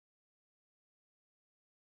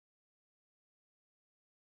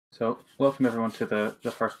So welcome everyone to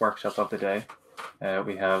the first workshop of the day.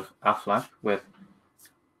 We have Aflac with,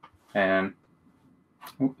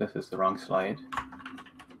 this is the wrong slide,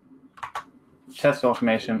 test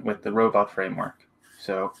automation with the robot framework.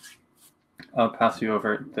 So I'll pass you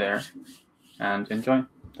over there and enjoy.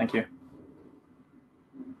 Thank you.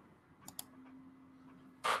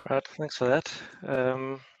 Right, thanks for that.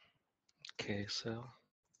 Okay, so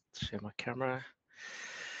let's share my camera.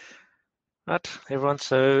 Right, everyone.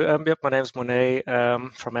 So, yep, my name is Morné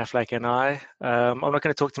from Aflac NI. I'm not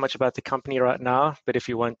going to talk too much about the company right now, but if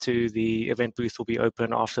you want to, the event booth will be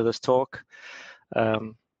open after this talk.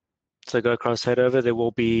 So go across, head over. There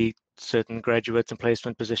will be certain graduate and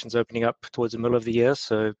placement positions opening up towards the middle of the year.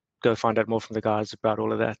 So go find out more from the guys about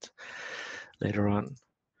all of that later on.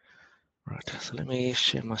 Right, so let me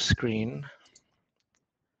share my screen.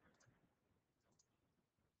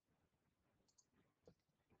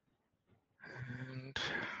 And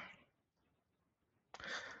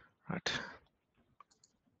right.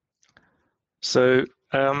 So,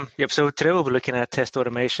 so today we'll be looking at test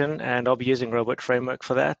automation, and I'll be using Robot Framework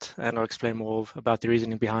for that, and I'll explain more about the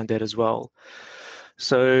reasoning behind that as well.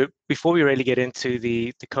 So before we really get into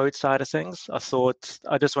the code side of things, I thought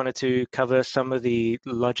I just wanted to cover some of the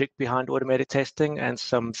logic behind automated testing and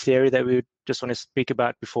some theory that we just want to speak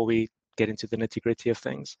about before we get into the nitty-gritty of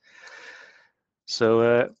things.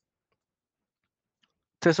 So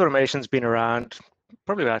test automation's been around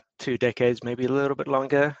probably about 2 decades, maybe a little bit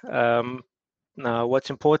longer. Now, what's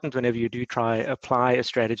important whenever you do try apply a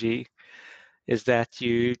strategy is that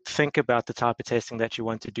you think about the type of testing that you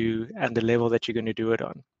want to do and the level that you're going to do it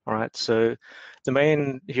on. All right. So the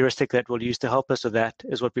main heuristic that we'll use to help us with that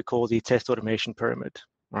is what we call the test automation pyramid.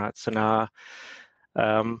 All right. So now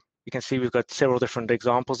you can see we've got several different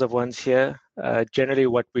examples of ones here. Generally,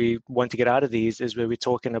 what we want to get out of these is where we're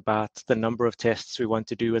talking about the number of tests we want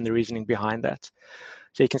to do and the reasoning behind that.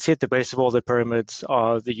 So you can see at the base of all the pyramids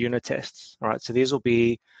are the unit tests. All right, so these will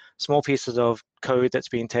be small pieces of code that's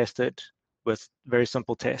being tested with very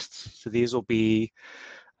simple tests. So these will be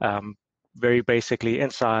very basically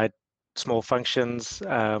inside small functions,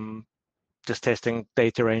 just testing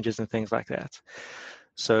data ranges and things like that.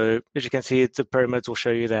 So as you can see, the pyramids will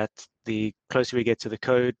show you that the closer we get to the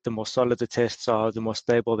code, the more solid the tests are, the more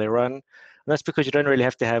stable they run. And that's because you don't really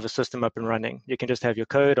have to have a system up and running. You can just have your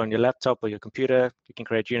code on your laptop or your computer. You can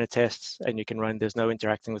create unit tests and you can run. There's no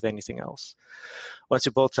interacting with anything else. Once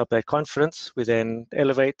you build up that confidence, we then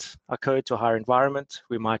elevate our code to a higher environment.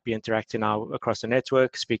 We might be interacting now across a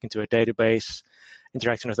network, speaking to a database,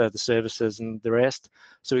 interacting with other services and the rest.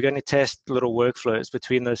 So we're going to test little workflows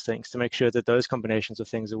between those things to make sure that those combinations of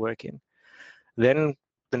things are working. Then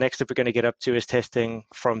the next step we're going to get up to is testing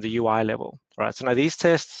from the UI level, right? So now these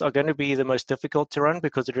tests are going to be the most difficult to run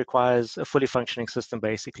because it requires a fully functioning system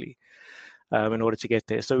basically in order to get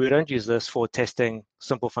there. So we don't use this for testing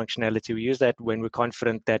simple functionality. We use that when we're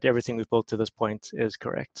confident that everything we've built to this point is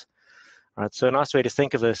correct. Right, so a nice way to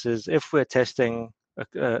think of this is if we're testing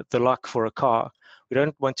the lock for a car, we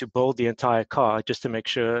don't want to build the entire car just to make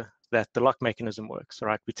sure that the lock mechanism works. All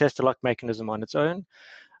right, we test the lock mechanism on its own,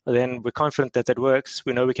 and then we're confident that that works.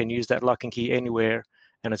 We know we can use that lock and key anywhere,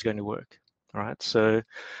 and it's going to work. All right, so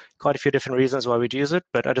quite a few different reasons why we'd use it,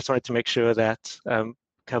 but I just wanted to make sure that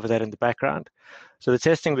cover that in the background. So the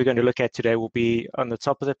testing we're going to look at today will be on the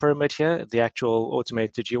top of the pyramid here, the actual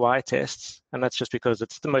automated UI tests. And that's just because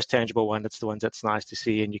it's the most tangible one. It's the one that's nice to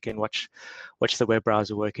see and you can watch the web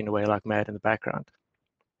browser working away like mad in the background.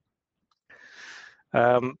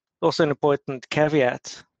 Also an important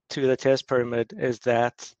caveat to the test pyramid is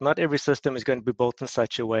that not every system is going to be built in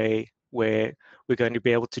such a way where we're going to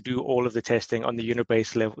be able to do all of the testing on the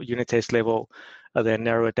unit test level, and then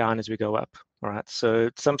narrow it down as we go up. All right. So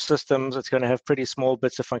some systems, it's going to have pretty small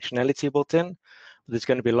bits of functionality built in, but there's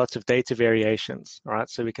going to be lots of data variations. All right.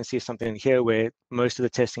 So we can see something here where most of the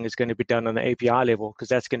testing is going to be done on the API level because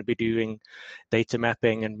that's going to be doing data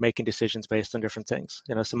mapping and making decisions based on different things.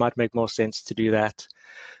 So it might make more sense to do that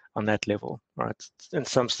on that level, right? In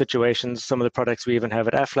some situations, some of the products we even have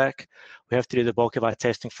at Aflac, we have to do the bulk of our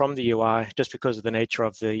testing from the UI just because of the nature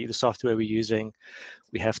of the software we're using.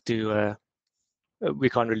 We have to, we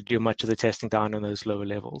can't really do much of the testing down on those lower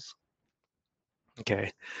levels.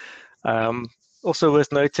 Okay. Also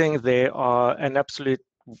worth noting, there are an absolute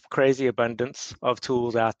crazy abundance of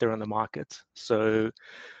tools out there on the market. So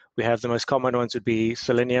we have the most common ones would be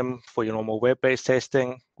Selenium for your normal web-based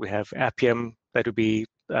testing. We have Appium, that would be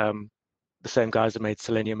the same guys that made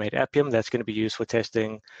Selenium made Appium. That's going to be used for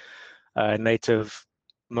testing native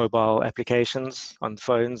mobile applications on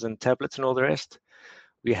phones and tablets and all the rest.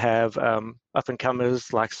 We have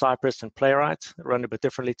up-and-comers like Cypress and Playwright, run a bit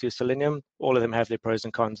differently to Selenium. All of them have their pros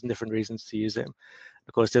and cons and different reasons to use them.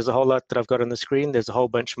 Of course, there's a whole lot that I've got on the screen. There's a whole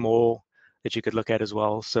bunch more that you could look at as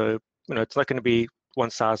well. So, it's not going to be one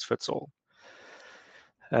size fits all.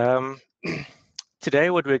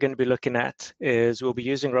 Today, what we're going to be looking at is we'll be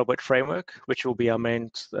using Robot Framework, which will be our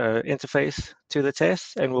main interface to the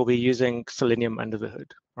test, and we'll be using Selenium under the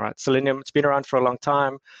hood. All right, Selenium, it's been around for a long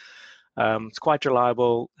time. It's quite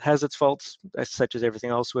reliable, has its faults, such as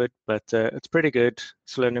everything else would, but it's pretty good.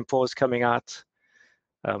 Selenium 4 is coming out.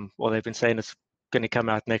 Well, they've been saying it's going to come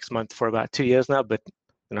out next month for about 2 years now, but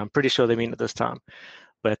I'm pretty sure they mean it this time.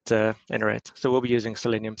 But anyway, so we'll be using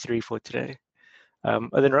Selenium 3 for today.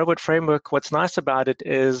 And then Robot Framework, what's nice about it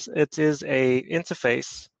is a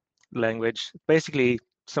interface language, basically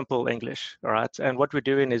simple English, all right? And what we're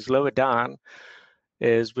doing is lower down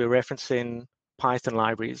is we're referencing Python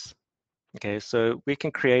libraries. Okay, so we can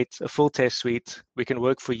create a full test suite. We can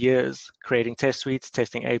work for years creating test suites,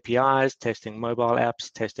 testing APIs, testing mobile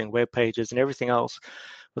apps, testing web pages, and everything else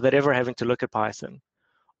without ever having to look at Python.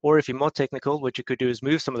 Or if you're more technical, what you could do is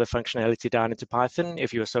move some of the functionality down into Python.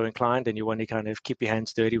 If you're so inclined and you want to kind of keep your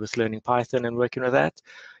hands dirty with learning Python and working with that,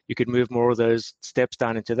 you could move more of those steps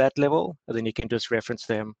down into that level, and then you can just reference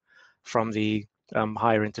them from the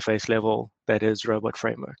higher interface level that is Robot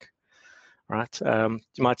Framework. Right? You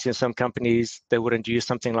might see in some companies, they wouldn't use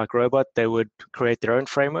something like Robot, they would create their own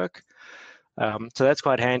framework. So that's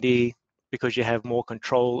quite handy because you have more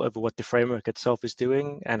control over what the framework itself is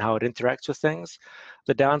doing and how it interacts with things.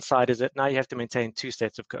 The downside is that now you have to maintain two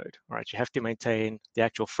sets of code, right? You have to maintain the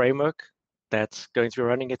actual framework that's going through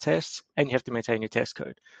running your tests, and you have to maintain your test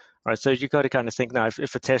code. All right, so you've got to kind of think now,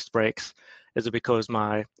 if a test breaks, is it because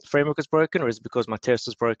my framework is broken, or is it because my test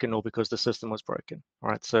is broken, or because the system was broken? All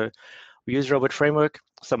right, so we use Robot Framework.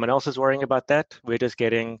 Someone else is worrying about that. We're just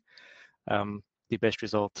getting the best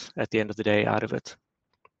result at the end of the day out of it.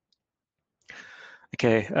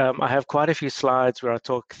 Okay, I have quite a few slides where I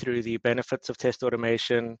talk through the benefits of test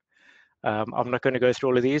automation. I'm not going to go through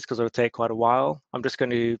all of these because it'll take quite a while. I'm just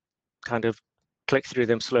going to kind of click through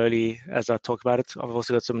them slowly as I talk about it. I've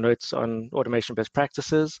also got some notes on automation best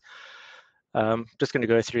practices. Just going to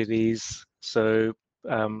go through these. So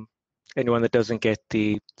anyone that doesn't get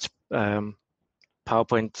the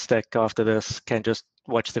PowerPoint stack after this can just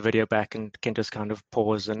watch the video back and can just kind of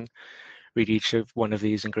pause and read each of one of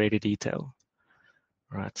these in greater detail.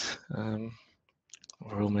 Right,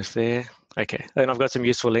 we're almost there. Okay, and I've got some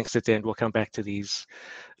useful links at the end. We'll come back to these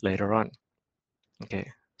later on.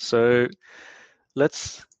 Okay, so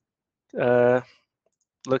let's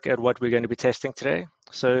look at what we're going to be testing today.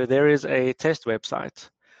 So there is a test website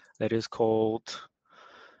that is called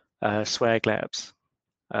Swag Labs.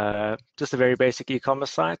 Just a very basic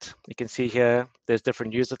e-commerce site. You can see here there's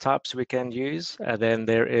different user types we can use, and then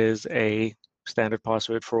there is a standard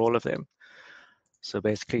password for all of them. So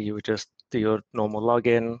basically you would just do your normal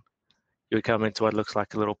login, you would come into what looks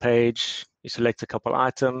like a little page, you select a couple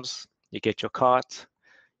items, you get your cart,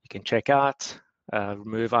 you can check out,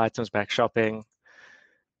 remove items, back shopping,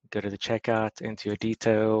 go to the checkout, enter your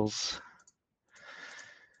details,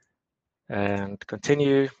 and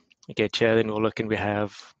continue. You get here, then we'll look and we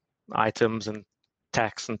have items and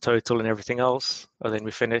tax and total and everything else, and then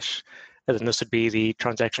we finish, and then this would be the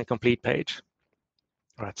transaction complete page.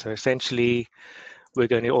 All right, so essentially we're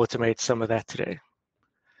going to automate some of that today.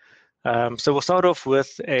 So we'll start off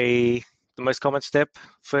with the most common step,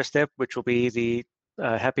 first step, which will be the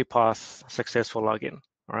happy path successful login.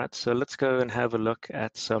 All right, so let's go and have a look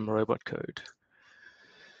at some robot code.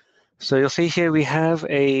 So you'll see here we have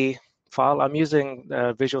a file. I'm using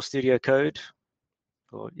Visual Studio Code.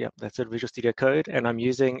 Yep, that's it, Visual Studio Code, and I'm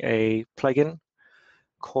using a plugin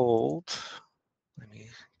called, let me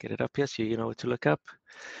get it up here so you know what to look up.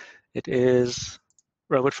 It is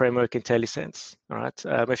Robot Framework IntelliSense. All right.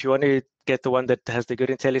 If you want to get the one that has the good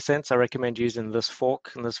IntelliSense, I recommend using this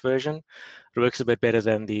fork in this version. It works a bit better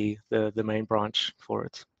than the main branch for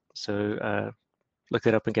it. So look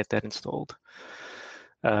that up and get that installed.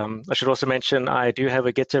 I should also mention I do have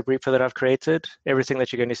a GitHub repo that I've created. Everything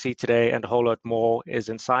that you're going to see today and a whole lot more is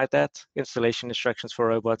inside that. Installation instructions for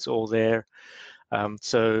robots, all there.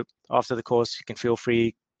 So after the course, you can feel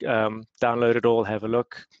free, download it all, have a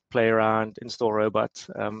look, play around, install robot,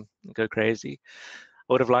 go crazy.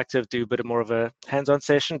 I would have liked to do a bit more of a hands-on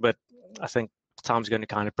session, but I think time's going to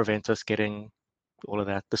kind of prevent us getting all of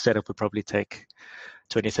that. The setup would probably take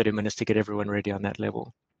 20, 30 minutes to get everyone ready on that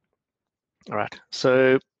level. All right,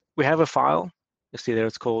 so we have a file. You see there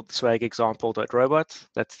it's called swagexample.robot.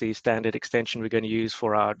 That's the standard extension we're going to use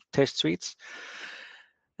for our test suites.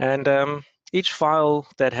 And each file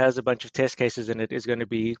that has a bunch of test cases in it is going to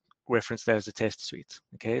be referenced as a test suite.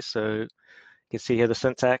 Okay, so you can see here the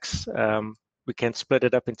syntax. We can split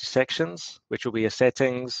it up into sections, which will be a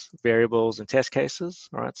settings, variables, and test cases.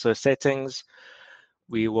 All right, so settings,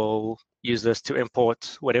 we will use this to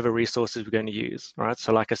import whatever resources we're going to use. All right,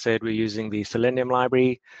 so like I said, we're using the Selenium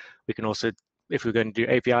library. We can also, if we're going to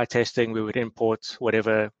do API testing, we would import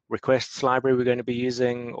whatever requests library we're going to be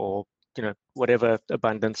using, or whatever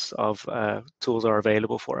abundance of tools are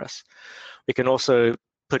available for us. We can also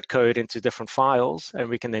put code into different files, and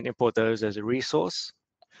we can then import those as a resource.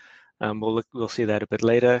 We'll see that a bit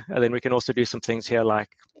later. And then we can also do some things here like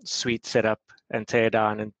suite setup and tear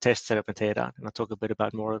down, and test setup and tear down. And I'll talk a bit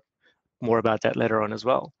about more about that later on as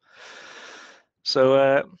well.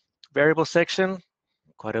 So variable section,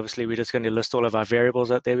 quite obviously, we're just going to list all of our variables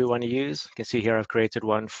out there we want to use. You can see here I've created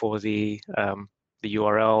one for the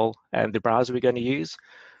URL and the browser we're going to use.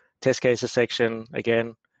 Test cases section,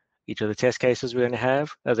 again, each of the test cases we're going to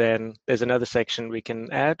have. And then there's another section we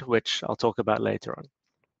can add, which I'll talk about later on.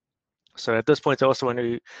 So at this point, I also want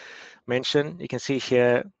to mention, you can see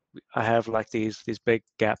here, I have like these big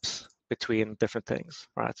gaps between different things,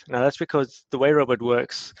 right? Now that's because the way Robot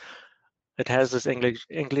works, it has this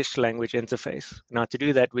English language interface. Now to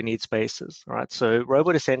do that, we need spaces, right? So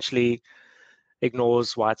Robot essentially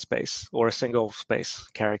ignores white space or a single space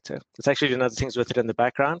character. It's actually doing other things with it in the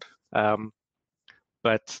background.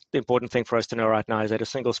 But the important thing for us to know right now is that a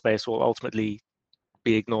single space will ultimately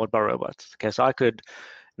be ignored by Robot. Okay, so I could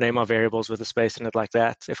name our variables with a space in it like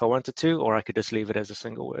that if I wanted to, or I could just leave it as a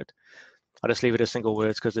single word. I'll just leave it as single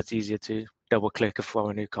words because it's easier to double click if I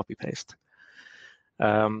want to copy paste.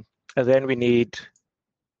 And then we need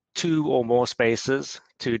 2 or more spaces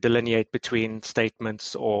to delineate between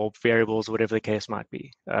statements or variables, whatever the case might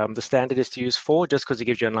be. The standard is to use 4 just because it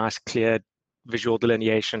gives you a nice clear visual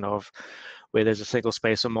delineation of where there's a single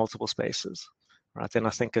space or multiple spaces. Right, then I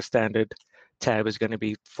think a standard tab is going to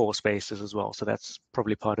be 4 spaces as well, so that's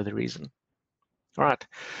probably part of the reason. All right,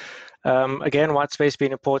 again, white space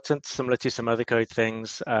being important, similar to some other code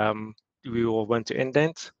things, we will want to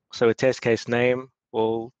indent. So a test case name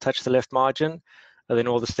will touch the left margin, and then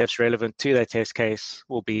all the steps relevant to that test case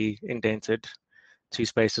will be indented 2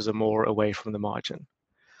 spaces or more away from the margin.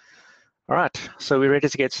 All right, so we're ready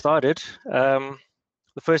to get started. The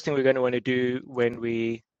first thing we're going to want to do when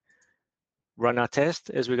we run our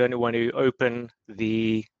test is we're going to want to open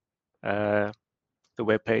the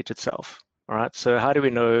web page itself. All right, so how do we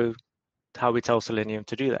know how we tell Selenium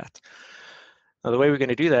to do that? Now, the way we're going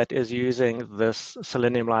to do that is using this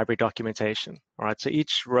Selenium library documentation. All right, so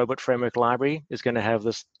each robot framework library is going to have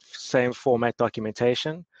this same format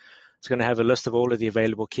documentation. It's going to have a list of all of the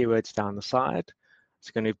available keywords down the side.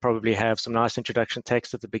 It's going to probably have some nice introduction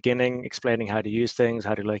text at the beginning explaining how to use things,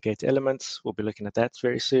 how to locate elements. We'll be looking at that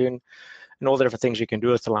very soon, and all the different things you can do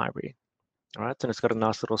with the library. All right, and it's got a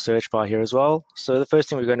nice little search bar here as well. So the first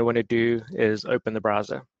thing we're going to want to do is open the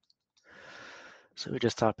browser. So we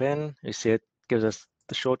just type in, you see it gives us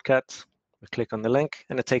the shortcut. We click on the link,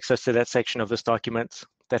 and it takes us to that section of this document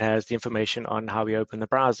that has the information on how we open the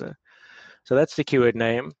browser. So that's the keyword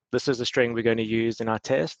name. This is the string we're going to use in our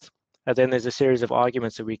test. And then there's a series of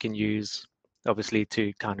arguments that we can use, obviously,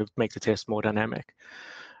 to kind of make the test more dynamic.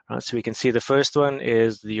 So we can see the first one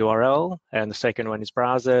is the URL, and the second one is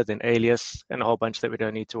browser, then alias, and a whole bunch that we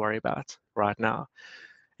don't need to worry about right now.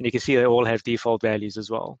 And you can see they all have default values as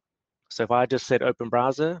well. So if I just said open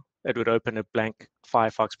browser, it would open a blank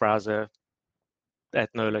Firefox browser at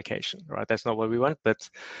no location, right? That's not what we want, but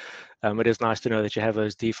it is nice to know that you have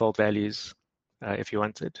those default values if you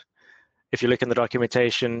wanted. If you look in the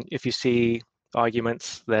documentation, if you see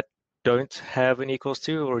arguments that don't have an equals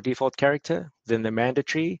to or a default character, then they're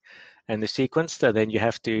mandatory and they're sequenced, and then you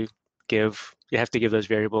have to give those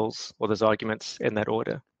variables or those arguments in that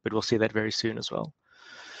order. But we'll see that very soon as well.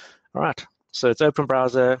 All right, so it's open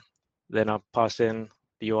browser, then I'll pass in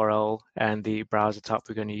the URL and the browser type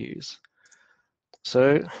we're going to use.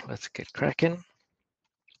 So let's get cracking.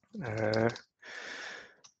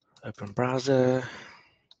 Open browser.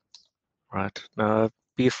 Right, now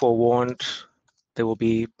be forewarned, there will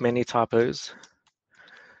be many typos,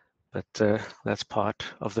 but that's part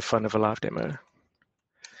of the fun of a live demo.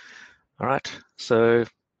 All right, so you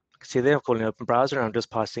can see there I'm calling open browser, and I'm just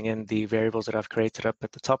passing in the variables that I've created up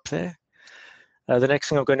at the top there. The next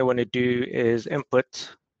thing I'm going to want to do is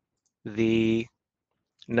input the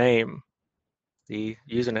name, the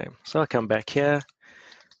username. So I'll come back here.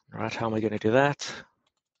 All right, how am I going to do that?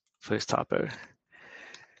 First typo.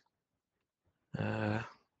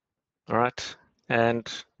 All right,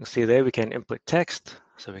 and you see there we can input text.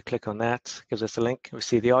 So we click on that, gives us a link. We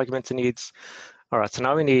see the arguments it needs. All right, so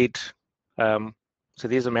now we need, so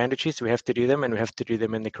these are mandatory, so we have to do them, and we have to do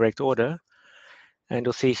them in the correct order. And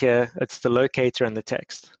you'll see here, it's the locator and the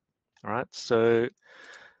text. All right, so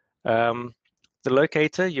the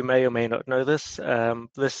locator, you may or may not know this.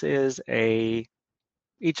 This is each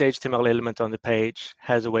HTML element on the page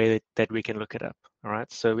has a way that we can look it up. All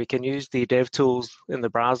right, so we can use the dev tools in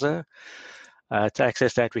the browser. To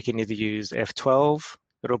access that, we can either use F12,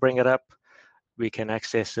 it'll bring it up. We can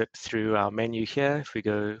access it through our menu here. If we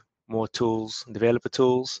go more tools, developer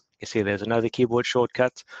tools, you see there's another keyboard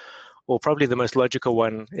shortcut. Or probably the most logical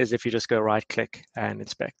one is if you just go right click and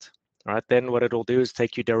inspect. All right, then what it'll do is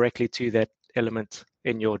take you directly to that element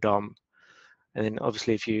in your DOM. And then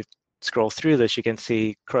obviously if you scroll through this, you can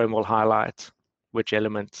see Chrome will highlight which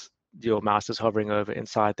element your mouse is hovering over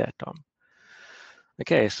inside that DOM.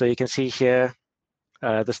 Okay, so you can see here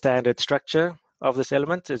the standard structure of this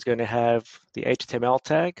element is going to have the HTML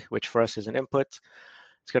tag, which for us is an input.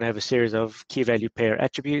 It's going to have a series of key value pair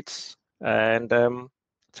attributes. And I'll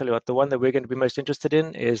tell you what, the one that we're going to be most interested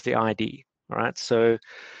in is the ID. All right, so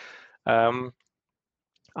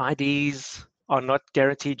IDs are not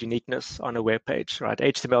guaranteed uniqueness on a web page, right?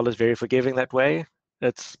 HTML is very forgiving that way.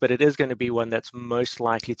 But it is going to be one that's most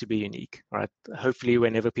likely to be unique, right? Hopefully,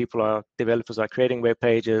 whenever developers are creating web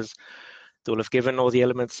pages, they'll have given all the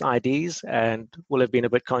elements IDs and will have been a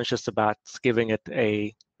bit conscious about giving it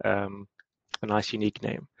a nice unique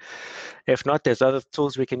name. If not, there's other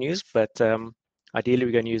tools we can use, but ideally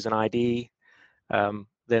we're going to use an ID.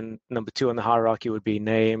 Then number 2 on the hierarchy would be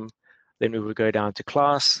name. Then we would go down to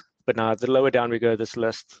class. But now the lower down we go this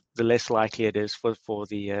list, the less likely it is for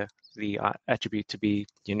the attribute to be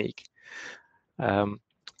unique. So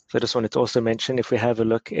I just wanted to also mention, if we have a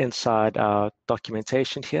look inside our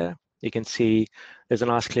documentation here, you can see there's a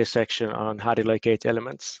nice clear section on how to locate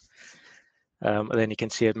elements. And then you can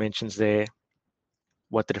see it mentions there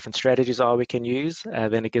what the different strategies are we can use.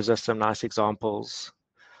 Then it gives us some nice examples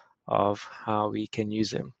of how we can use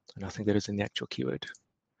them. And I think that is in the actual keyword.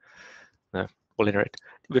 No, we'll enter it.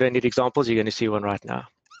 We don't need examples. You're going to see one right now.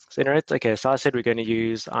 So enter it. Okay, so I said we're going to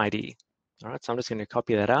use ID. All right, so I'm just going to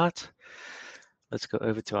copy that out. Let's go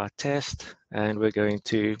over to our test, and we're going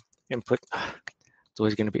to input. It's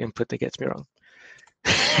always going to be input that gets me wrong.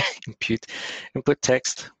 Input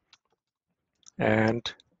text,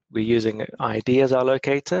 and we're using ID as our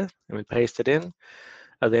locator, and we paste it in.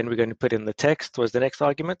 And then we're going to put in the text was the next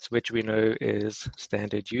argument, which we know is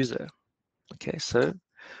standard user. Okay, so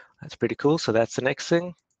that's pretty cool. So that's the next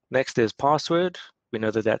thing. Next is password. We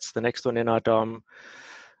know that that's the next one in our DOM.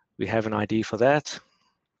 We have an ID for that.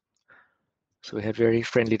 So we have very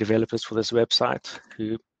friendly developers for this website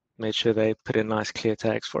who made sure they put in nice clear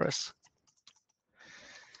tags for us.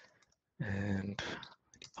 And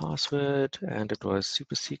password, and it was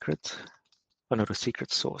super secret. Oh no, it was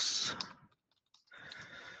secret source.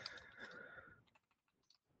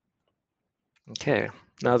 Okay,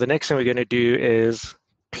 now the next thing we're going to do is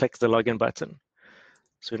click the login button.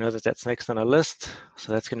 So we know that that's next on our list.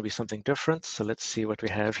 So that's going to be something different. So let's see what we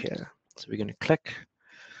have here. So we're going to click.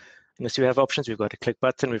 And so we have options. We've got a click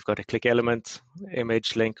button, we've got a click element,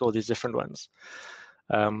 image, link, all these different ones.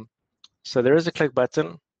 So there is a click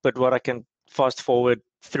button, but what I can fast forward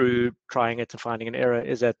through trying it and finding an error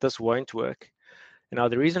is that this won't work. And now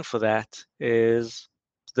the reason for that is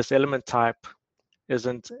this element type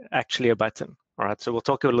isn't actually a button. All right, so we'll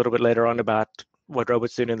talk a little bit later on about what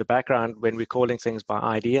robots doing in the background when we're calling things by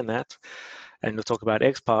ID and that, and we'll talk about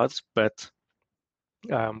XPaths. But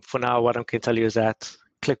for now, what I can tell you is that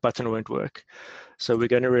click button won't work. So we're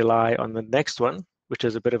going to rely on the next one, which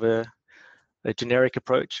is a bit of a generic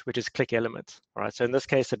approach, which is click element. All right, so in this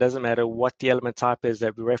case, it doesn't matter what the element type is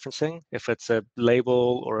that we're referencing. If it's a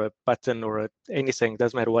label or a button or anything,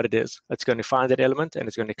 doesn't matter what it is. It's going to find that element and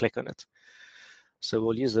it's going to click on it. So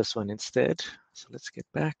we'll use this one instead. So let's get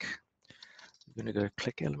back. I'm going to go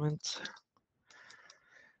click element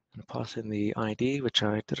and pass in the ID, which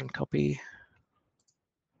I didn't copy.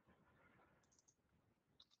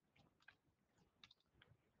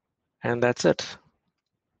 And that's it.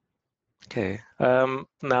 Okay,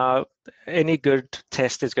 now any good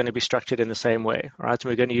test is going to be structured in the same way, all right? And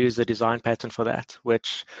we're going to use the design pattern for that,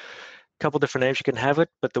 which a couple different names you can have it,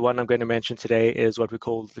 but the one I'm going to mention today is what we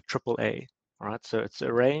call the AAA, all right? So it's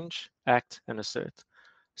arrange, act, and assert.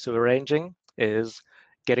 So arranging is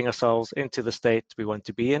getting ourselves into the state we want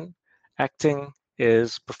to be in. Acting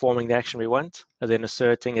is performing the action we want, and then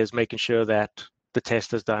asserting is making sure that the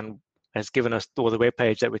test has given us, or the web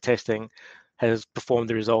page that we're testing has performed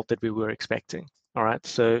the result that we were expecting. All right,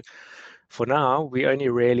 so for now, we only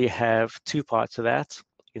really have two parts of that.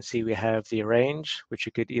 You can see we have the arrange, which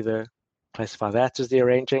you could either classify that as the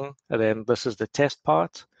arranging, and then this is the test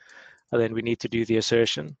part, and then we need to do the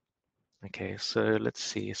assertion. Okay, so let's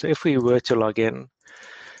see. So if we were to log in,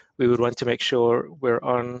 we would want to make sure we're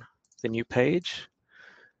on the new page.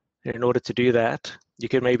 And in order to do that, you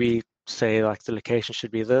could maybe say like the location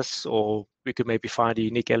should be this, or we could maybe find a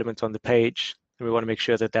unique element on the page, and we want to make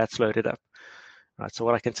sure that that's loaded up. Right, so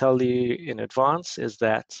what I can tell you in advance is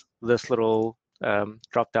that this little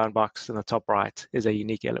drop-down box in the top right is a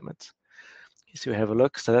unique element. So we have a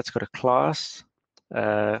look. So that's got a class.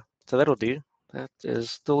 So that'll do. That is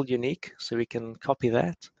still unique. So we can copy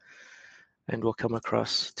that, and we'll come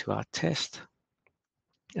across to our test.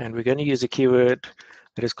 And we're going to use a keyword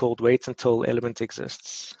that is called wait until element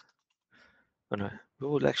exists. Oh no, we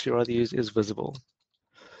would actually rather use is visible.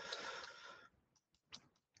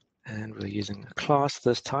 And we're using a class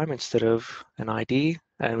this time instead of an ID,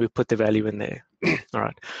 and we put the value in there. All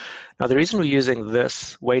right. Now, the reason we're using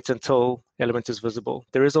this wait until element is visible,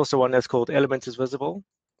 there is also one that's called element is visible.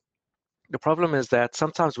 The problem is that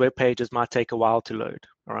sometimes web pages might take a while to load.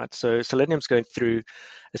 All right. So Selenium's going through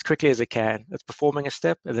as quickly as it can. It's performing a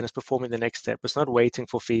step, and then it's performing the next step. It's not waiting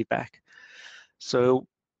for feedback. So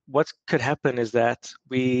what could happen is that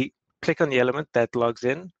we click on the element that logs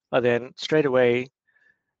in, and then straight away,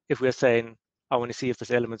 if we're saying, I want to see if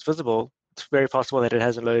this element's visible, it's very possible that it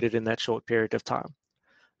hasn't loaded in that short period of time.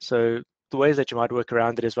 So the ways that you might work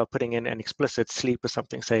around it is by putting in an explicit sleep or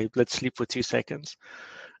something, say, let's sleep for 2 seconds.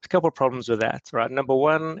 There's a couple of problems with that, right? Number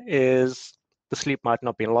one is the sleep might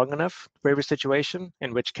not be long enough for every situation,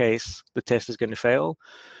 in which case the test is going to fail.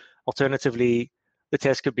 Alternatively, the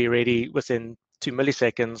test could be ready within 2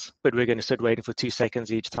 milliseconds, but we're going to sit waiting for 2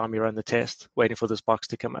 seconds each time you run the test, waiting for this box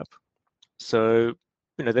to come up. So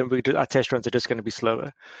then our test runs are just going to be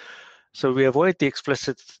slower. So we avoid the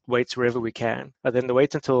explicit waits wherever we can. And then the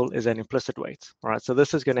wait until is an implicit wait. All right, so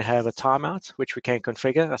this is going to have a timeout, which we can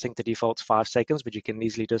configure. I think the default's 5 seconds, but you can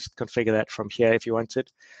easily just configure that from here if you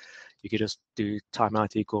wanted. You could just do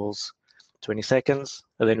timeout equals 20 seconds,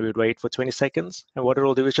 and then we would wait for 20 seconds. And what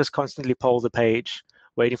it'll do is just constantly poll the page,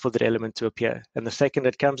 waiting for that element to appear. And the second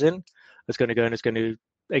it comes in, it's going to go and it's going to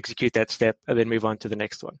execute that step and then move on to the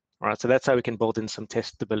next one. All right, so that's how we can build in some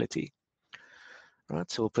test stability. All right,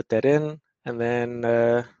 so we'll put that in, and then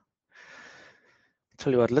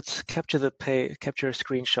tell you what, let's capture a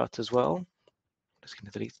screenshot as well. I'm just going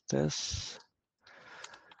to delete this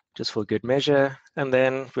just for good measure. And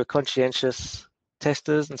then we're conscientious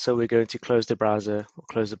testers, and so we're going to close the browser or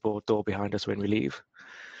close the door behind us when we leave.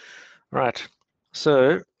 All right,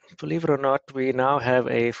 so believe it or not, we now have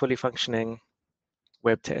a fully functioning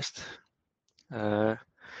web test.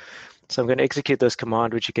 So I'm going to execute this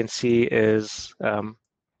command, which you can see is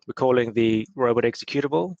we're calling the robot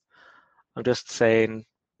executable. I'm just saying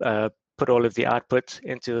put all of the output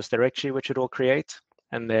into this directory, which it will create.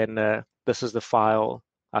 And then this is the file,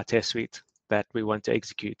 our test suite, that we want to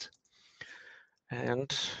execute.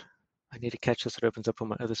 And I need to catch this. It opens up on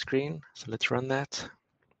my other screen. So let's run that.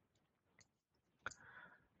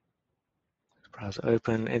 Browser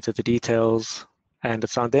open, enter the details, and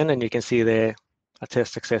it's on then, and you can see there a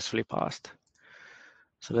test successfully passed.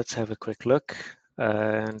 So let's have a quick look,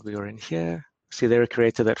 and we are in here. See there, it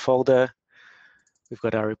created that folder. We've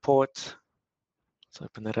got our report. Let's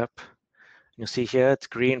open that up. You'll see here it's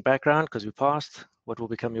green background because we passed. What will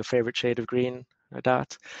become your favorite shade of green? No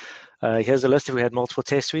doubt. Here's a list. If we had multiple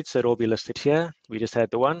test suites, it'll all be listed here. We just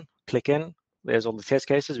had the one. Click in. There's all the test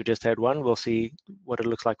cases. We just had one. We'll see what it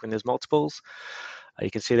looks like when there's multiples.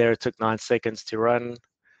 You can see there it took 9 seconds to run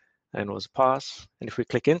and was a pass. And if we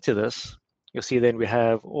click into this, you'll see then we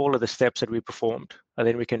have all of the steps that we performed. And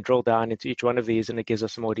then we can drill down into each one of these, and it gives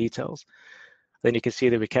us some more details. Then you can see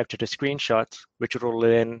that we captured a screenshot, which will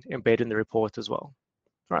then embed in the report as well.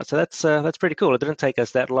 All right, so that's pretty cool. It didn't take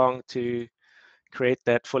us that long to create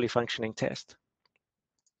that fully functioning test.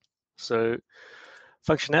 So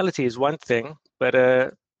functionality is one thing,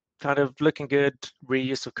 but kind of looking good,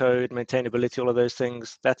 reuse of code, maintainability, all of those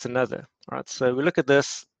things, that's another. All right, so we look at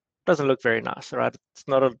this, doesn't look very nice. All right, it's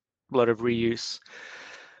not a lot of reuse.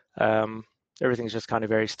 Everything's just kind of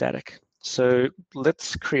very static. So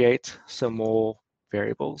let's create some more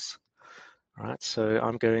variables. All right, so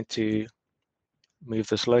I'm going to move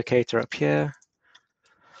this locator up here,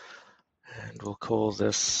 and we'll call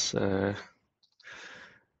this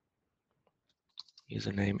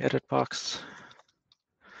username edit box.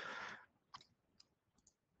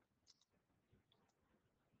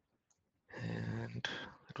 And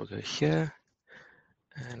it will go here.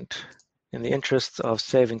 And in the interest of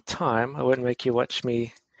saving time, I won't make you watch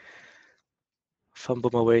me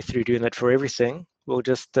fumble my way through doing that for everything. we'll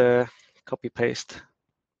just copy paste.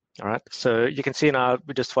 All right, so you can see now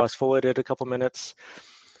we just fast forwarded a couple minutes.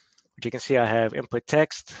 But you can see I have input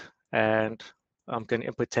text, and I'm going to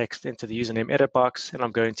input text into the username edit box, and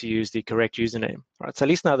I'm going to use the correct username. All right, so at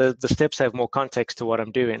least now the steps have more context to what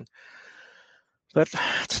I'm doing. But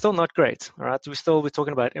it's still not great. All right, we're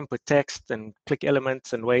talking about input text and click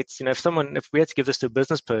elements and weights. You know, if we had to give this to a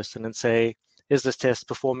business person and say, is this test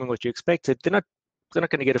performing what you expected? They're not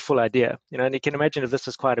going to get a full idea. You know, and you can imagine if this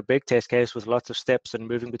is quite a big test case with lots of steps and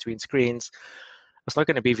moving between screens, it's not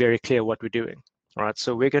going to be very clear what we're doing. All right,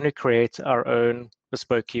 so we're going to create our own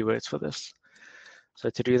bespoke keywords for this. So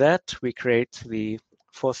to do that, we create the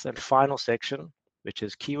fourth and final section, which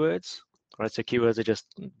is keywords. All right, so keywords are just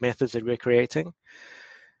methods that we're creating.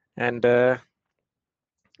 And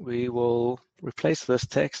we will replace this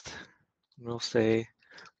text. We'll say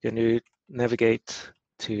we're going to navigate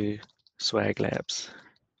to Swag Labs.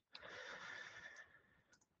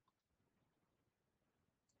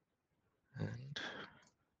 And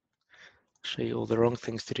show you all the wrong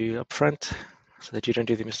things to do up front so that you don't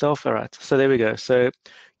do them yourself. All right, so there we go. So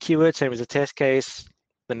keyword, same as a test case,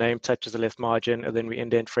 the name touches the left margin, and then we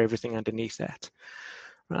indent for everything underneath that.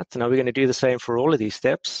 All right, so now we're going to do the same for all of these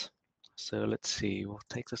steps. So let's see, we'll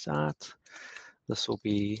take this out. This will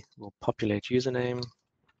be, we'll populate username.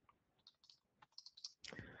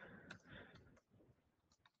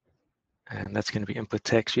 And that's going to be input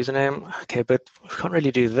text username. Okay, but we can't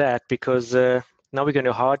really do that because now we're going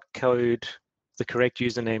to hard code the correct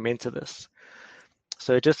username into this.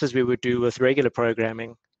 So just as we would do with regular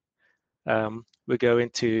programming, we're going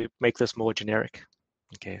to make this more generic.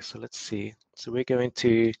 Okay, so let's see. So we're going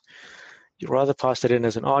to rather pass it in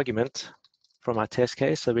as an argument from our test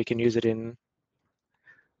case, so we can use it in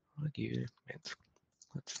argument.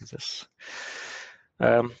 Let's do this.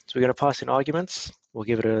 So we're going to pass in arguments. We'll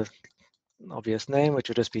give it an obvious name, which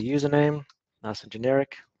will just be username, nice and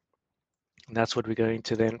generic. And that's what we're going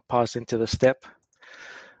to then pass into the step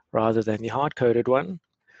rather than the hard-coded one.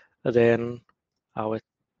 And then our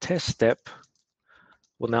test step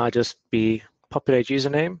will now just be populate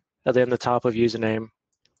username, and then the type of username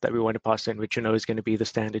that we want to pass in, which you know is going to be the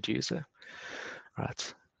standard user.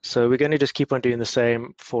 Right. So we're going to just keep on doing the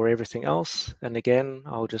same for everything else. And again,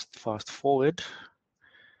 I'll just fast forward.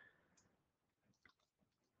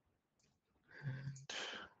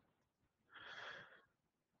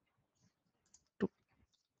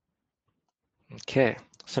 Okay,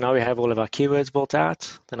 so now we have all of our keywords built out.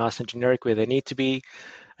 They're nice and generic where they need to be.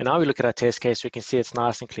 And now we look at our test case, we can see it's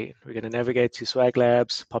nice and clean. We're going to navigate to Swag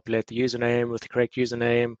Labs, populate the username with the correct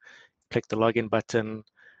username, click the login button,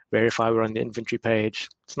 verify we're on the inventory page.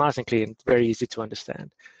 It's nice and clean, very easy to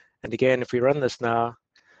understand. And again, if we run this now,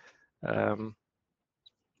 you'll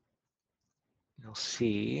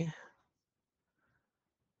see,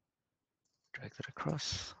 drag that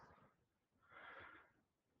across.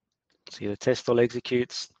 See, the test still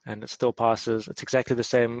executes and it still passes. It's exactly the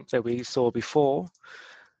same that we saw before.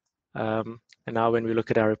 And now when we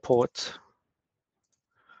look at our report,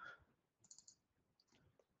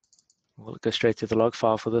 we'll go straight to the log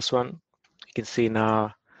file for this one. You can see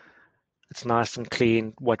now it's nice and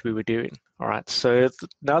clean what we were doing. All right, so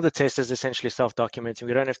now the test is essentially self-documenting.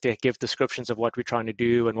 We don't have to give descriptions of what we're trying to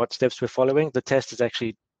do and what steps we're following. The test is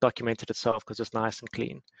actually documented itself because it's nice and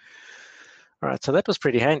clean. All right, so that was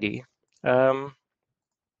pretty handy. Now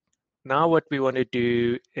what we want to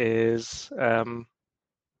do is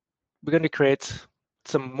we're going to create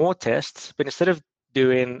some more tests, but instead of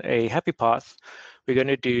doing a happy path, we're going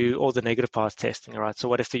to do all the negative path testing. All right, so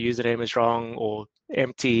what if the username is wrong or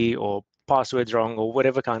empty or password's wrong or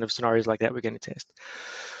whatever kind of scenarios like that we're going to test.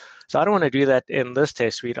 So I don't want to do that in this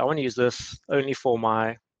test suite. I want to use this only for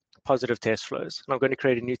my positive test flows. And I'm going to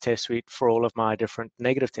create a new test suite for all of my different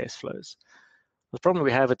negative test flows. The problem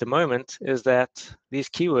we have at the moment is that these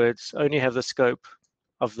keywords only have the scope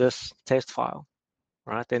of this test file,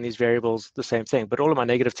 right? And these variables, the same thing, but all of my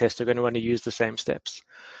negative tests are going to want to use the same steps.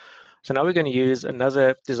 So now we're going to use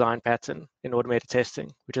another design pattern in automated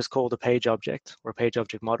testing, which is called a page object or a page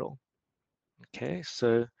object model. Okay,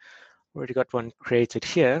 so already got one created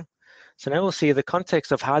here. So now we'll see the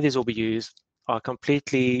context of how these will be used are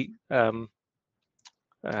completely,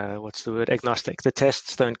 what's the word, agnostic. The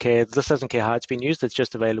tests don't care. This doesn't care how it's been used. It's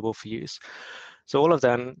just available for use. So all of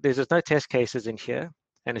them, there's no test cases in here,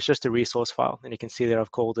 and it's just a resource file. And you can see there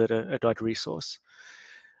I've called it a .resource.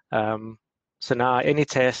 So now any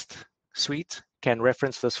test suite can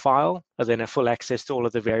reference this file and then have full access to all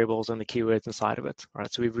of the variables and the keywords inside of it. All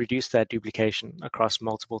right, so we've reduced that duplication across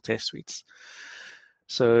multiple test suites.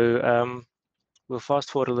 So we'll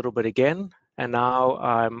fast forward a little bit again, and now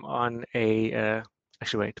I'm on a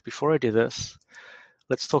Actually, wait, before I do this,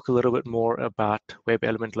 let's talk a little bit more about web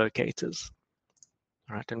element locators.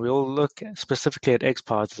 All right, and we'll look specifically at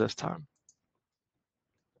XPaths this time.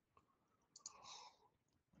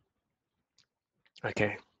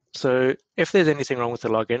 Okay, so if there's anything wrong with the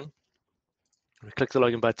login, we click the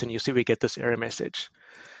login button, you'll see we get this error message.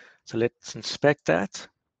 So let's inspect that,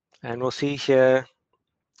 and we'll see here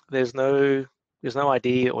there's no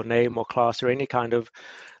ID or name or class or any kind of,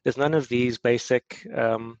 there's none of these basic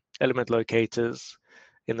element locators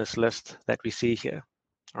in this list that we see here.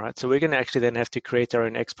 All right, so we're going to actually then have to create our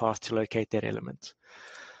own XPath to locate that element.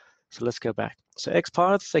 So let's go back. So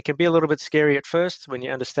XPaths, they can be a little bit scary at first. When you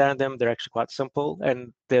understand them, they're actually quite simple,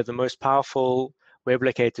 and they're the most powerful web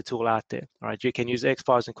locator tool out there. All right, you can use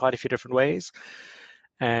XPaths in quite a few different ways,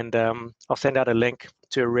 and I'll send out a link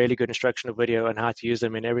to a really good instructional video on how to use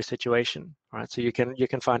them in every situation. All right, so you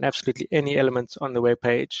can find absolutely any element on the web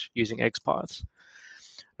page using XPaths.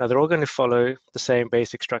 Now they're all going to follow the same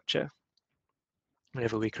basic structure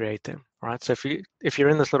whenever we create them. All right, so if you're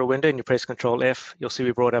in this little window and you press Control F, you'll see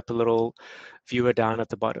we brought up a little viewer down at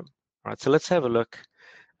the bottom. All right, so let's have a look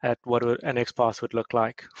at what an XPath would look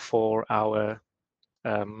like for our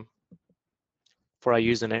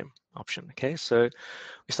username option. Okay, so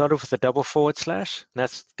we start off with a double // and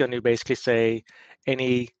that's going to basically say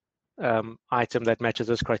any item that matches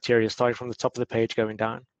this criteria, starting from the top of the page going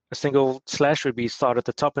down. A single / would be start at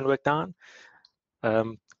the top and work down.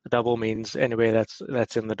 A double means anywhere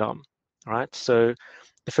that's in the DOM. All right, so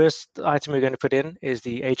the first item we're going to put in is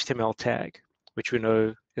the HTML tag, which we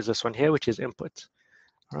know is this one here, which is input.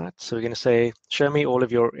 All right, so we're going to say, show me all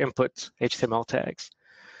of your input HTML tags.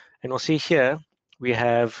 And we'll see here we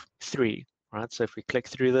have 3. All right, so if we click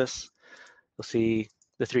through this, you'll see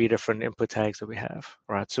the 3 different input tags that we have.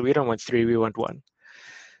 All right, so we don't want 3, we want 1.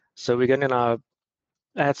 So we're going to now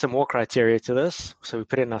add some more criteria to this. So we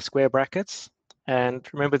put in our square brackets. And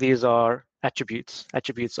remember, these are attributes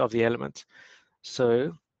of the element.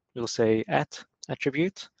 So we'll say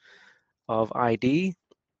attribute of ID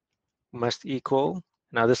must equal.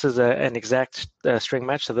 Now this is an exact string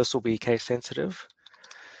match, so this will be case sensitive.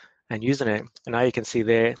 And username. And now you can see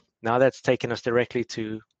there, now that's taken us directly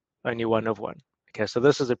to only one of one. Okay, so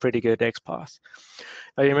this is a pretty good XPath.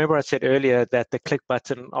 Now, you remember I said earlier that the click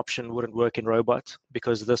button option wouldn't work in Robot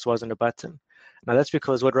because this wasn't a button. Now that's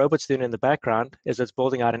because what Robot's doing in the background is it's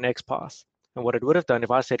building out an XPath. And what it would have done if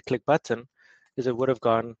I said click button is it would have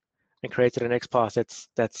gone and created an XPath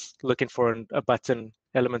that's looking for a button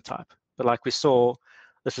element type. But like we saw,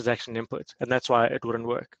 this is actually an input, and that's why it wouldn't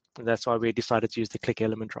work. And that's why we decided to use the click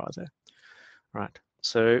element rather. Right,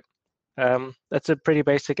 so that's a pretty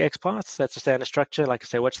basic XPath. That's a standard structure. Like I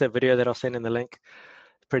say, watch that video that I'll send in the link.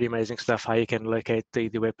 Pretty amazing stuff, how you can locate the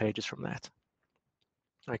web pages from that.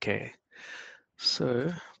 Okay,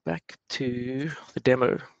 so back to the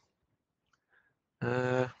demo.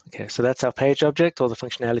 Okay, so that's our page object, all the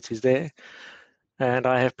functionalities there. And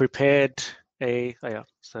I have prepared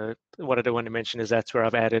so what I do want to mention is that's where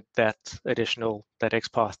I've added that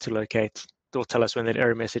XPath to locate. It'll tell us when that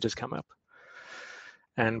error messages come up.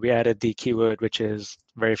 And we added the keyword, which is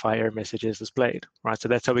verify error messages displayed, right? So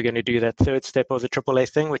that's how we're going to do that third step of the AAA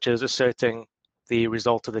thing, which is asserting the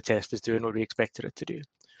result of the test is doing what we expected it to do.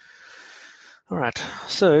 All right,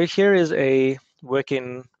 so here is a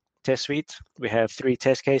working test suite. We have 3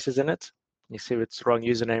 test cases in it. You see it's wrong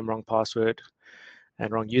username, wrong password,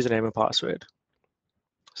 and wrong username and password.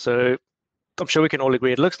 So I'm sure we can all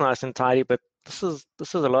agree it looks nice and tidy, but this is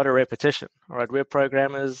a lot of repetition. All right, we're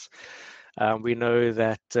programmers. We know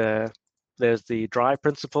that there's the drive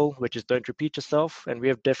principle, which is don't repeat yourself, and we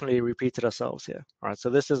have definitely repeated ourselves here. All right, so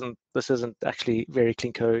this isn't actually very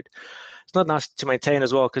clean code. It's not nice to maintain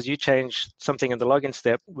as well, because you change something in the login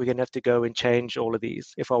step, we're going to have to go and change all of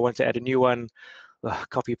these. If I want to add a new one,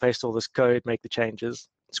 copy paste all this code, make the changes.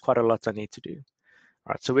 It's quite a lot I need to do.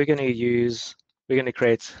 All right, so we're going to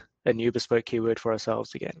create a new bespoke keyword for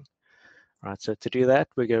ourselves again. All right, so to do that,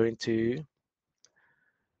 we're going to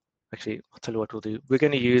actually, I'll tell you what we'll do. We're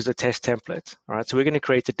going to use a test template. All right, so we're going to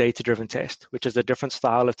create a data-driven test, which is a different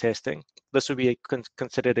style of testing. This would be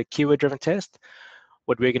considered a keyword-driven test.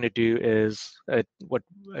 What we're going to do is what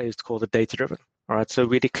is called a data-driven. All right, so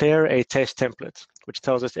we declare a test template, which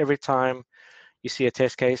tells us every time you see a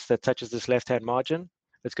test case that touches this left-hand margin,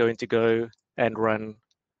 it's going to go and run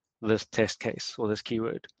this test case or this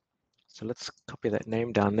keyword. So let's copy that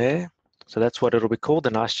name down there. So that's what it'll be called, a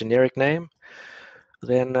nice generic name.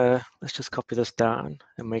 Then let's just copy this down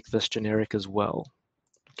and make this generic as well.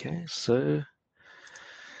 Okay, so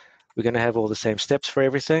we're going to have all the same steps for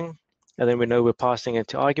everything. And then we know we're passing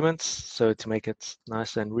into arguments. So to make it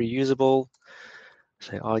nice and reusable,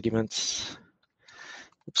 say arguments,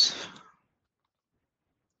 oops,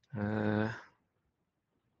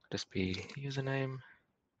 just be username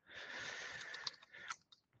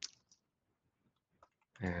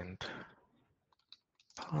and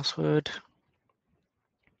password.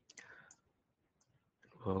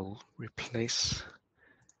 We'll replace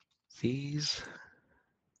these.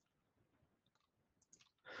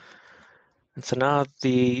 And so now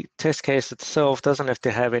the test case itself doesn't have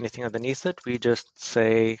to have anything underneath it. We just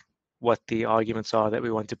say what the arguments are that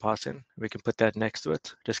we want to pass in. We can put that next to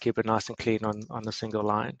it. Just keep it nice and clean on a single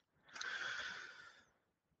line.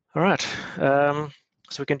 All right.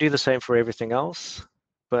 So we can do the same for everything else,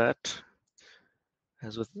 but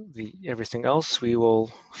as with everything else, we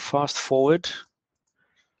will fast forward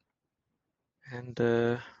and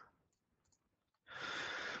all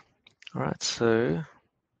right.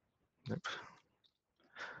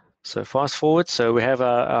 So fast forward, so we have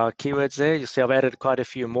our keywords there. You see I've added quite a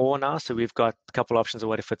few more now. So we've got a couple options of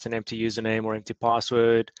what if it's an empty username or empty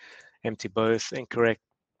password, empty both, incorrect,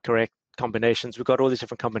 correct combinations. We've got all these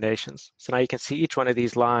different combinations. So now you can see each one of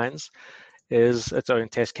these lines is its own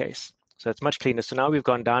test case. So it's much cleaner. So now we've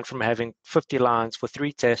gone down from having 50 lines for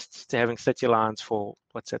 3 tests to having 30 lines for,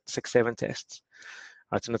 what's that, 6, 7 tests.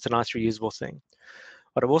 Right, and it's a nice reusable thing.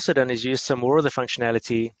 What I've also done is use some more of the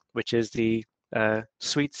functionality, which is the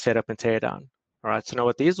suite setup and teardown. All right, so now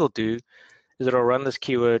what these will do is it'll run this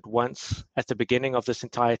keyword once at the beginning of this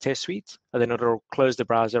entire test suite, and then it'll close the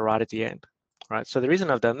browser right at the end. All right, so the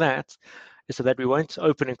reason I've done that is so that we won't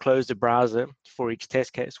open and close the browser for each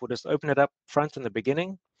test case. We'll just open it up front in the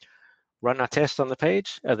beginning, run our test on the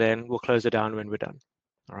page, and then we'll close it down when we're done.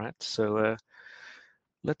 All right, so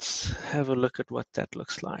let's have a look at what that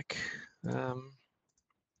looks like. I'll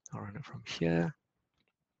run it from here.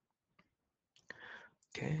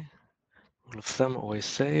 Okay, rule of thumb, always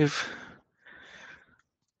save.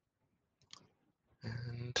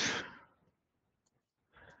 And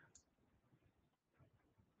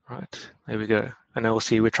right, there we go. And now we'll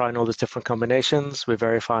see we're trying all these different combinations. We're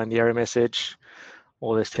verifying the error message.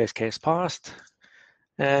 All this test case passed.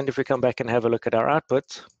 And if we come back and have a look at our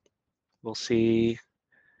output, we'll see,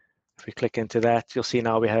 if we click into that, you'll see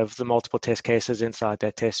now we have the multiple test cases inside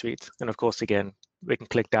that test suite. And of course, again, we can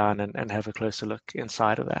click down and have a closer look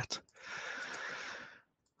inside of that.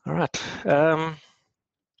 All right.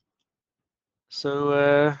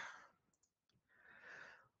 So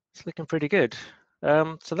it's looking pretty good.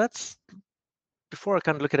 So that's, before I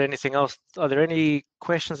kind of look at anything else, are there any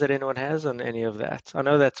questions that anyone has on any of that? I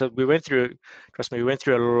know that we went through, trust me, we went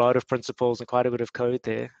through a lot of principles and quite a bit of code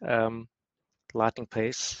there, lightning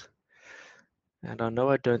pace. And I know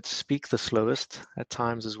I don't speak the slowest at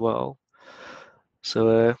times as well.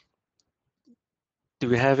 So do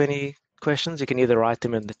we have any questions? You can either write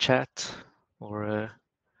them in the chat or,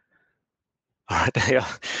 all right, yeah.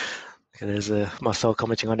 Okay, there's Marcel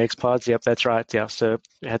commenting on XPaths. Yep, that's right. Yeah, so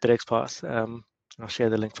we had that XPath. I'll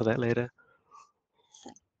share the link for that later.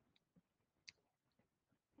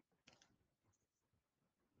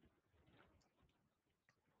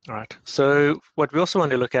 All right, so what we also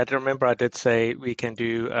want to look at, remember I did say we can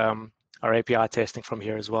do our API testing from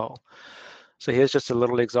here as well. So here's just a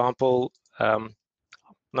little example.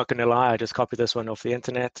 Not going to lie, I just copied this one off the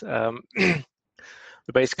internet.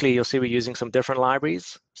 But basically, you'll see we're using some different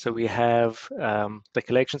libraries. So we have the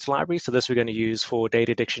collections library. So this we're going to use for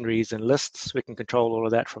data dictionaries and lists. We can control all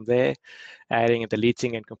of that from there, adding and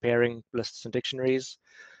deleting and comparing lists and dictionaries.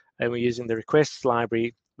 And we're using the requests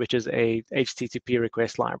library, which is a HTTP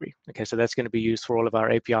request library. Okay, so that's going to be used for all of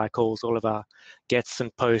our API calls, all of our gets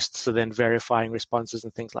and posts, so then verifying responses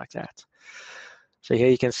and things like that. So here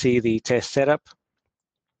you can see the test setup.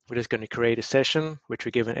 We're just going to create a session, which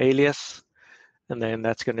we give an alias, and then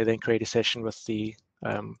that's going to then create a session with the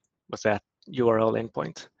with that URL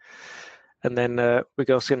endpoint. And then we're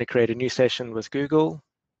also going to create a new session with Google.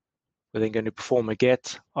 We're then going to perform a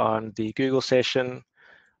get on the Google session.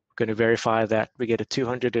 We're going to verify that we get a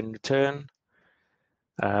 200 in return.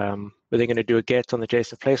 We're then going to do a get on the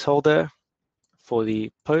JSON placeholder for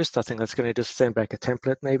the post. I think that's going to just send back a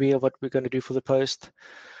template maybe of what we're going to do for the post.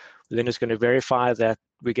 We're then just going to verify that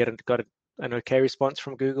we got an OK response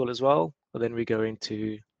from Google as well. And then we're going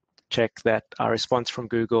to check that our response from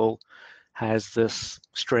Google has this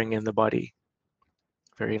string in the body.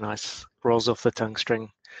 Very nice, rolls off the tongue string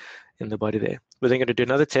in the body there. We're then going to do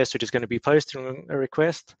another test, which is going to be posting a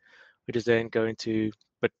request, which is then going to,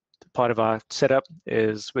 but part of our setup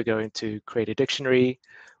is we're going to create a dictionary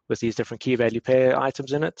with these different key value pair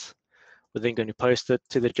items in it. We're then going to post it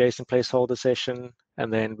to the JSON placeholder session,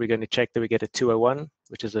 and then we're going to check that we get a 201,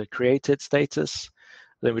 which is a created status.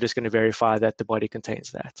 Then we're just going to verify that the body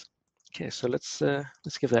contains that. Okay, so let's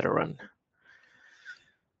give that a run.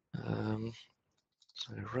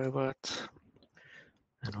 So robot,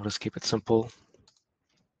 and I'll just keep it simple.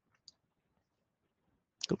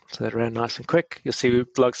 So that ran nice and quick. You'll see we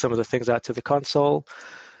logged some of the things out to the console.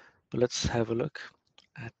 But let's have a look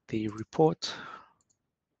at the report.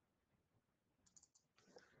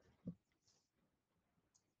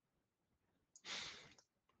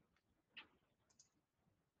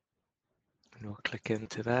 And we'll click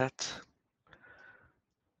into that.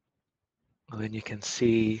 And then you can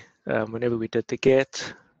see whenever we did the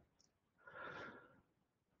get,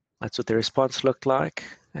 that's what the response looked like.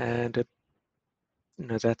 And it,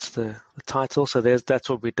 that's the title. So that's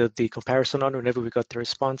what we did the comparison on whenever we got the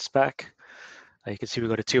response back. You can see we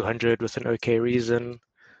got a 200 with an okay reason.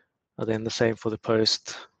 And then the same for the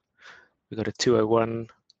post. We got a 201.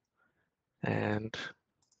 And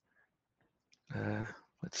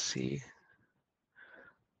let's see.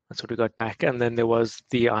 That's what we got back. And then there was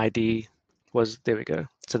the ID there we go.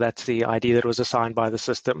 So that's the ID that was assigned by the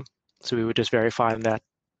system. So we were just verifying that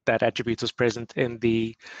that attribute was present in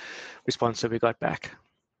the response that we got back.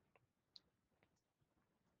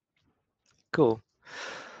 Cool.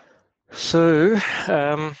 So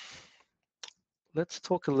let's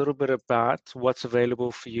talk a little bit about what's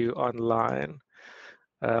available for you online.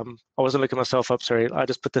 I wasn't looking myself up, sorry. I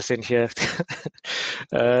just put this in here.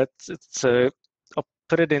 So I'll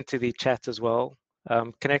put it into the chat as well.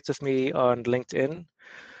 Connect with me on LinkedIn.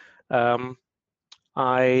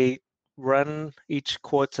 I run each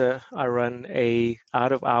quarter, I run a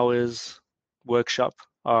out of hours workshop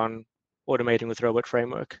on automating with robot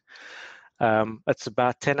framework. It's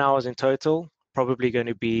about 10 hours in total, probably going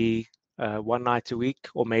to be one night a week,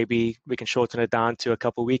 or maybe we can shorten it down to a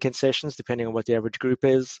couple weekend sessions, depending on what the average group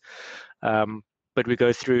is. But we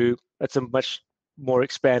go through, it's a much more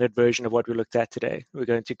expanded version of what we looked at today. We're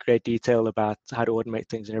going into great detail about how to automate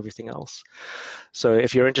things and everything else. So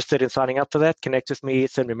if you're interested in signing up for that, connect with me,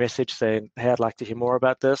 send me a message saying, hey, I'd like to hear more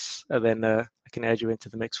about this, and then I can add you into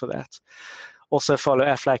the mix for that. Also follow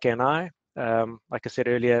Aflac NI. Like I said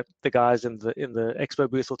earlier, the guys in the expo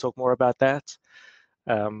booth will talk more about that.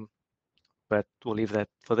 But we'll leave that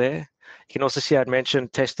for there. You can also see I'd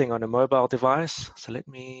mentioned testing on a mobile device. So let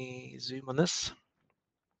me zoom on this.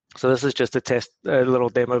 So this is just a little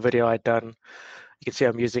demo video I'd done. You can see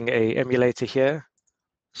I'm using a emulator here.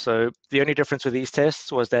 So the only difference with these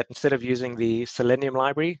tests was that instead of using the Selenium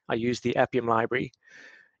library, I used the Appium library.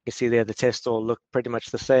 You can see there the tests all look pretty much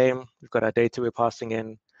the same. We've got our data we're passing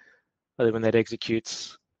in. When that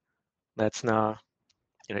executes, that's now,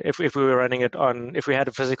 if we were running it on, if we had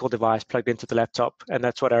a physical device plugged into the laptop and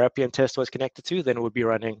that's what our Appium test was connected to, then it would be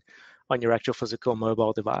running on your actual physical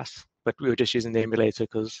mobile device. But we were just using the emulator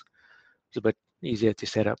because it's a bit easier to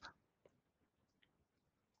set up.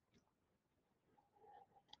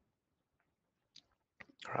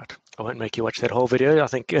 All right, I won't make you watch that whole video. I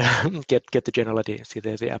think get the general idea. See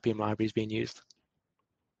there, the Appium library is being used.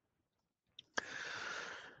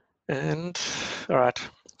 And all right,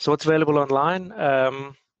 so what's available online?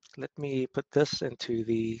 Let me put this into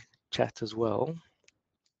the chat as well.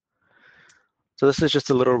 So this is just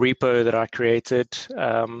a little repo that I created.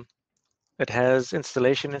 It has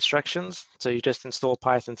installation instructions. So you just install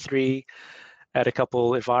Python 3, add a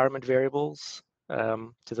couple environment variables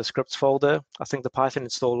to the scripts folder. I think the Python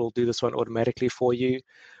install will do this one automatically for you.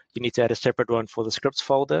 You need to add a separate one for the scripts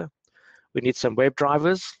folder. We need some web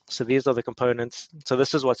drivers. So these are the components. So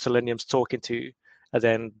this is what Selenium's talking to. And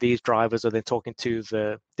then these drivers are then talking to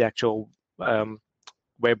the actual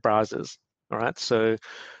web browsers. All right. So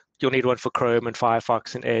you'll need one for Chrome and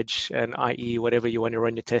Firefox and Edge and IE, whatever you want to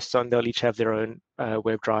run your tests on. They'll each have their own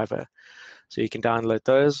web driver. So you can download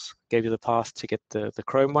those. Gave you the path to get the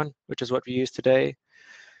Chrome one, which is what we use today.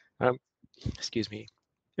 Excuse me.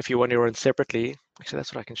 If you want to run separately, actually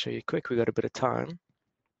that's what I can show you quick. We got a bit of time.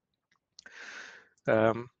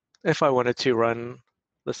 If I wanted to run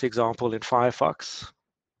this example in Firefox,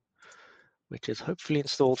 which is hopefully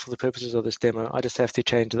installed for the purposes of this demo, I just have to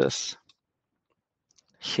change this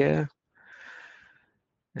here.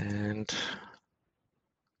 And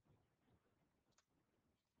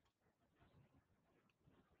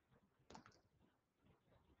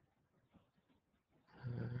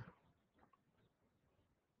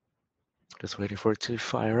just waiting for it to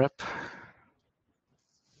fire up.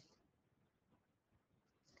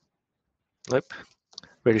 Nope.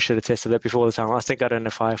 Really should have tested that before the time. I think I don't know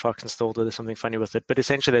if Firefox installed or there's something funny with it, but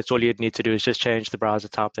essentially that's all you'd need to do is just change the browser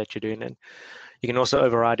type that you're doing in. You can also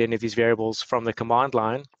override any of these variables from the command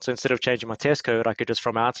line. So instead of changing my test code, I could just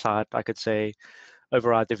from outside, I could say,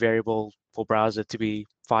 override the variable for browser to be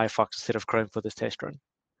Firefox instead of Chrome for this test run.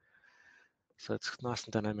 So it's nice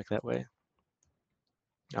and dynamic that way.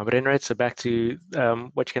 But anyway, so back to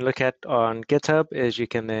what you can look at on GitHub is you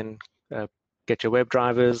can then get your web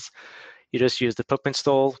drivers. You just use the pip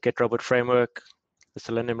install, get robot framework, the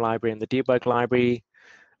Selenium library, and the debug library.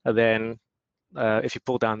 And then if you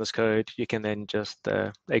pull down this code, you can then just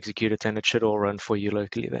execute it, and it should all run for you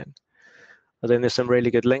locally then. And then there's some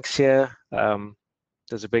really good links here.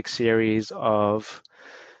 There's a big series of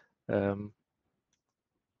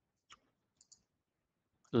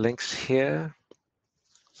links here.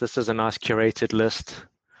 This is a nice curated list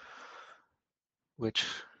which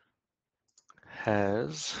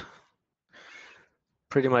has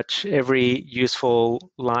pretty much every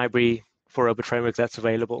useful library for robot framework that's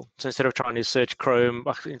available. So instead of trying to search Chrome,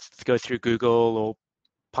 go through Google or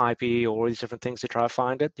Pipey or all these different things to try to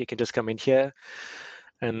find it, you can just come in here,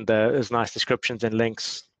 and there's nice descriptions and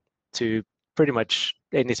links to pretty much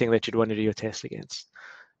anything that you'd want to do your test against.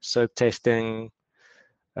 SOAP testing,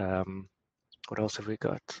 what else have we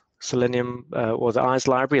got? Selenium, or the eyes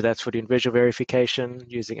library, that's for doing visual verification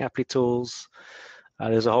using Apply tools.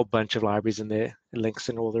 There's a whole bunch of libraries in there, links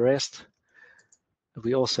and all the rest.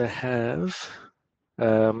 We also have,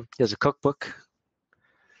 there's a cookbook,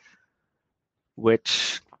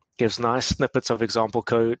 which gives nice snippets of example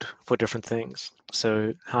code for different things.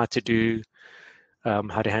 So how to do,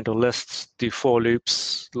 how to handle lists, do for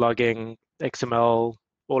loops, logging, XML,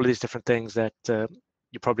 all of these different things that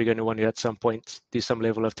you're probably going to want to at some point do some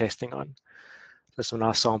level of testing on. There's some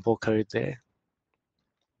nice sample code there.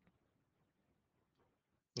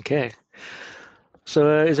 Okay.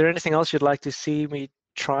 So is there anything else you'd like to see me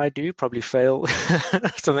try do, probably fail,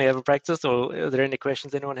 something I haven't practiced, or are there any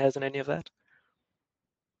questions anyone has on any of that?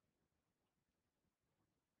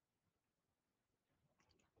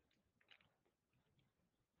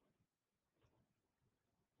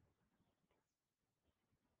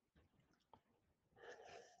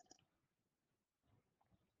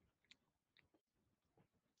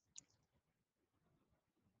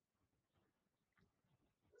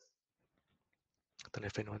 I don't know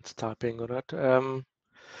if anyone's typing or not.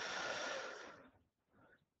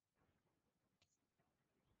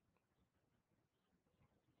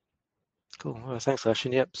 Cool. Well, thanks,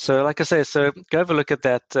 Ashin. Yep. So like I say, so go have a look at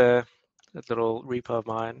that, that little repo of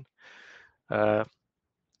mine.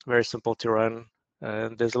 Very simple to run.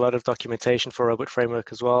 There's a lot of documentation for Robot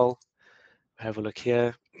Framework as well. Have a look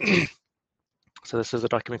here. So this is the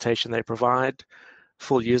documentation they provide.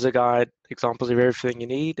 Full user guide, examples of everything you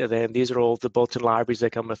need, and then these are all the built-in libraries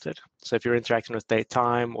that come with it. So if you're interacting with date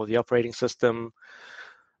time or the operating system,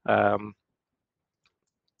 general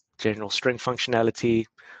string functionality,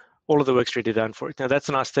 all of the work's already done for it. Now that's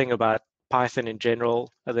a nice thing about Python in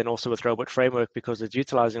general, and then also with Robot Framework, because it's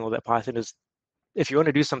utilizing all that Python is, if you want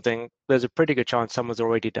to do something, there's a pretty good chance someone's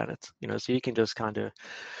already done it, so you can just kind of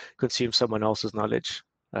consume someone else's knowledge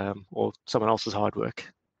or someone else's hard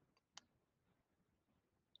work.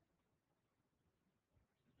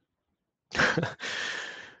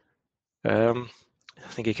 I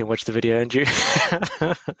think you can watch the video, Andrew.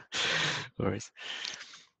 No worries.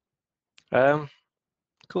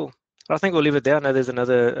 Cool. I think we'll leave it there. I know there's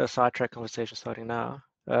another sidetrack conversation starting now.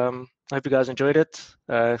 I hope you guys enjoyed it.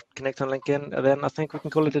 Connect on LinkedIn, and then I think we can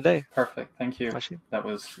call it a day. Perfect. Thank you. Actually, that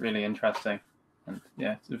was really interesting. And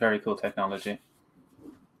yeah, it's a very cool technology.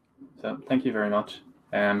 So thank you very much.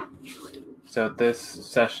 So this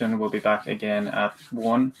session will be back again at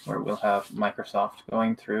 1, where we'll have Microsoft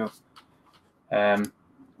going through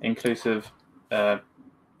inclusive in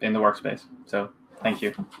the workspace. So thank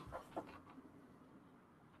you.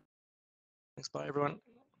 Thanks, bye everyone.